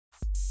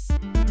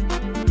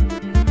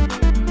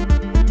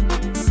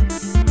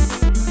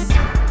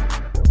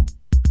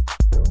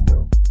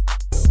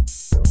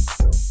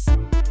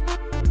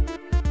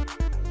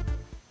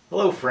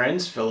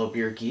friends, fellow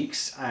beer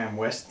geeks. I am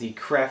Wes, the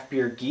craft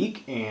beer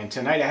geek, and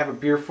tonight I have a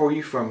beer for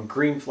you from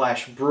Green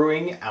Flash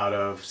Brewing out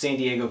of San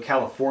Diego,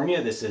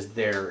 California. This is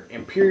their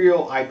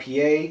Imperial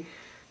IPA.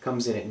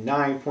 Comes in at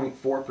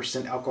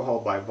 9.4% alcohol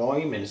by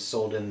volume and is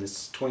sold in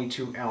this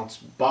 22-ounce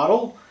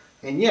bottle.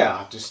 And yeah,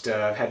 I've just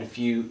had a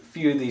few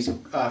of these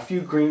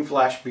Green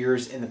Flash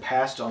beers in the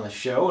past on the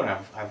show, and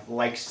I've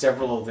liked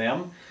several of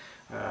them.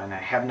 And I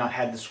have not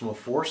had this one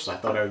before, so I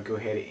thought I would go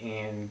ahead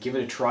and give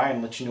it a try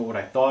and let you know what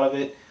I thought of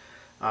it.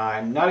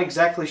 I'm not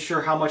exactly sure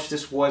how much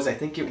this was. I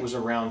think it was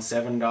around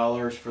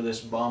 $7 for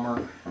this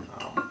bomber.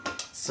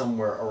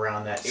 Somewhere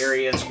around that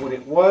area is what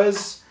it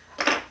was.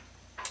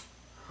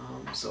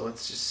 So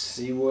let's just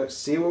see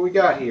what we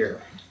got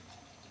here.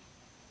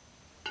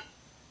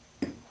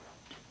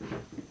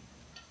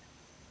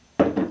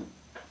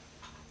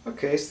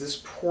 Okay, so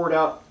this poured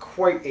out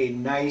quite a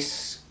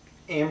nice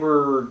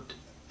amber,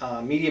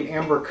 medium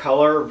amber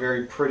color.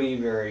 Very pretty,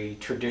 very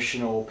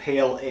traditional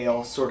pale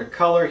ale sort of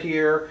color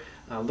here.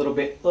 A little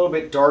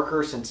bit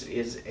darker since it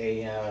is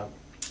a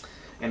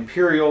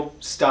imperial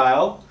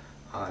style.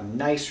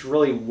 Nice,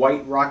 really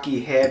white,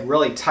 rocky head.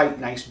 Really tight,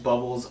 nice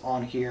bubbles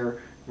on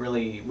here.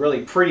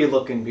 Really pretty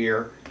looking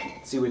beer.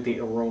 Let's see what the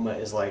aroma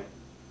is like.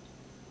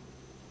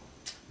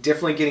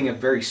 Definitely getting a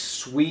very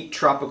sweet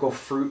tropical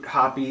fruit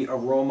hoppy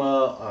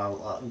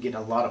aroma. I'm getting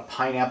a lot of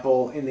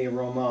pineapple in the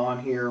aroma on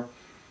here.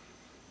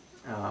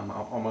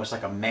 Almost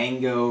like a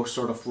mango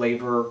sort of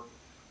flavor.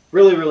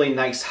 Really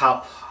nice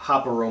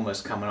hop aromas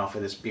coming off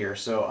of this beer.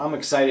 So I'm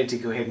excited to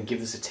go ahead and give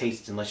this a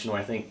taste and let you know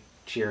what I think.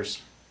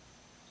 Cheers.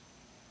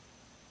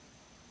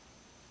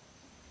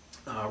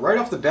 Right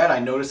off the bat, I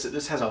noticed that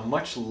this has a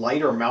much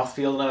lighter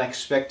mouthfeel than I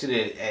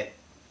expected.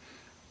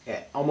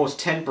 At almost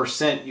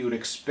 10%, you would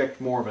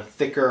expect more of a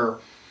thicker,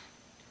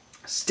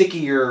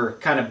 stickier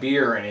kind of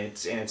beer, and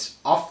it's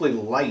awfully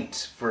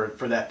light for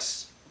that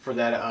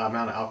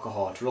amount of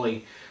alcohol. It's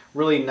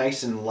really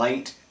nice and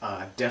light.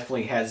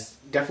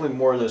 Definitely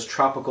more of those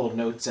tropical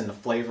notes in the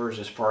flavors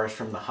as far as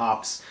from the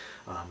hops.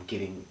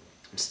 I'm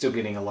still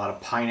getting a lot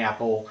of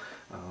pineapple,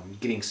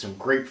 getting some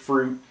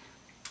grapefruit.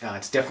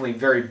 It's definitely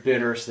very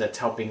bitter, so that's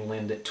helping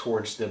lend it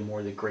towards the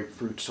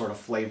grapefruit sort of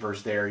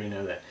flavors there. You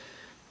know, that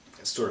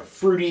sort of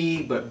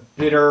fruity but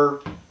bitter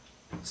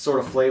sort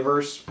of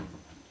flavors.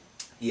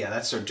 Yeah,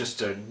 that's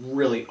just a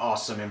really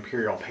awesome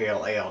Imperial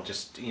Pale Ale.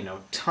 Just, you know,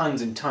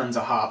 tons and tons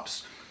of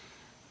hops.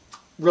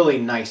 Really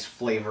nice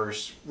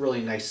flavors.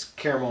 Really nice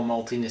caramel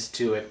maltiness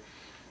to it.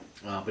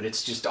 But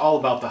it's just all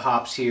about the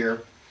hops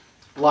here.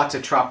 Lots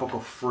of tropical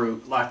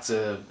fruit. Lots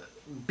of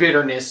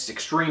bitterness,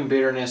 extreme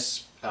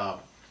bitterness.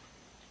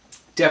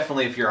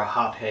 Definitely, if you're a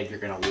hophead, you're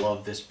going to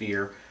love this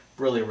beer.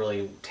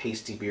 Really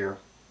tasty beer.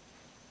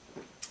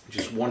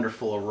 Just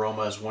wonderful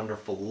aromas,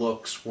 wonderful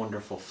looks,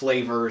 wonderful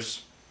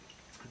flavors.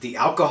 The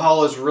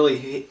alcohol is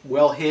really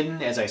well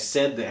hidden. As I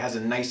said, that has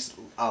a nice,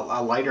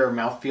 a lighter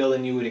mouthfeel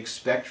than you would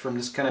expect from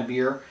this kind of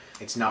beer.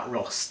 It's not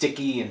real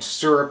sticky and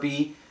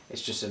syrupy.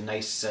 It's just a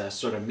nice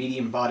sort of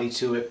medium body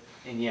to it.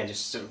 And yeah,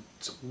 just some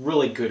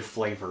really good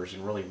flavors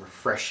and really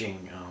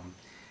refreshing.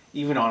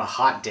 Even on a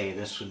hot day,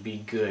 this would be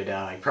good.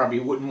 I probably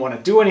wouldn't want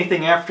to do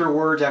anything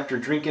afterwards after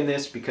drinking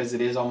this because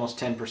it is almost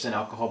 10%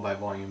 alcohol by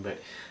volume, but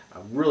a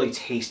really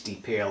tasty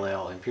pale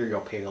ale, Imperial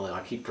Pale Ale.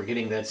 I keep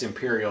forgetting that it's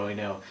Imperial, you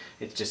know.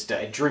 It's just,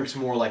 it drinks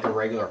more like a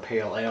regular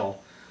pale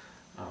ale,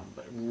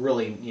 but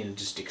really, you know,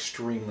 just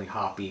extremely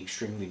hoppy,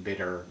 extremely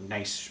bitter,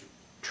 nice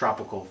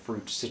tropical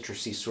fruit,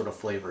 citrusy sort of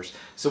flavors.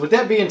 So with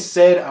that being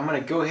said, I'm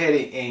going to go ahead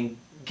and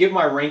give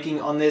my ranking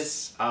on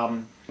this.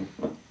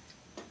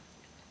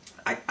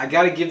 I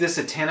got to give this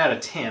a 10 out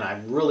of 10.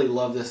 I really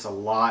love this a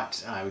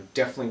lot. I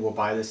definitely will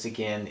buy this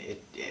again.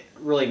 It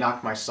really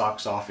knocked my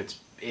socks off.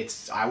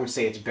 I would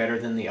say it's better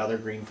than the other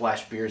Green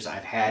Flash beers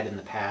I've had in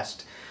the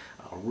past.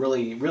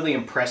 Really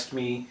impressed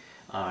me.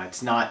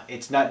 It's not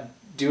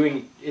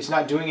doing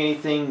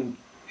anything,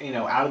 you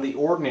know, out of the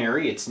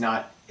ordinary. It's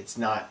not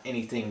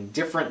anything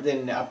different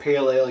than a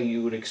pale ale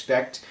you would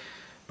expect,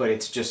 but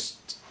it's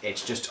just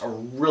a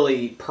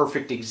really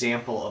perfect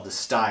example of the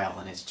style,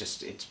 and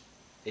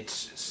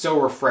it's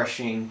so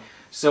refreshing,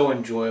 so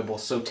enjoyable,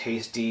 so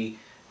tasty.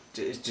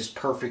 It's just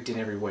perfect in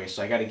every way,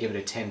 so I got to give it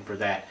a 10 for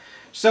that.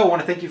 So I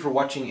want to thank you for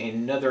watching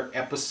another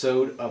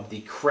episode of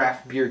the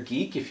Craft Beer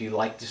Geek. If you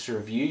like this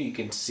review, you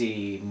can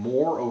see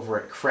more over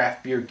at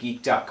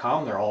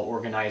craftbeergeek.com. They're all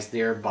organized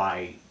there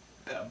by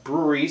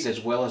breweries as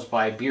well as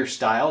by beer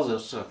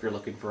styles. So if you're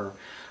looking for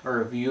a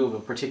review of a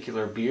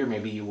particular beer,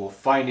 maybe you will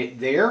find it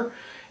there.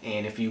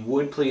 And if you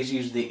would, please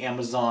use the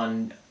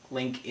Amazon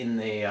link in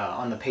the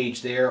on the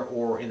page there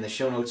or in the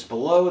show notes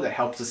below. That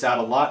helps us out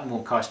a lot and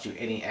won't cost you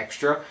any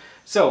extra.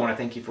 So I want to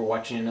thank you for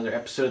watching another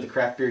episode of the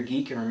Craft Beer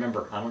Geek, and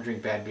remember, I don't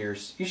drink bad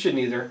beers. You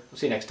shouldn't either. We'll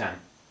see you next time.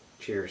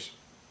 Cheers.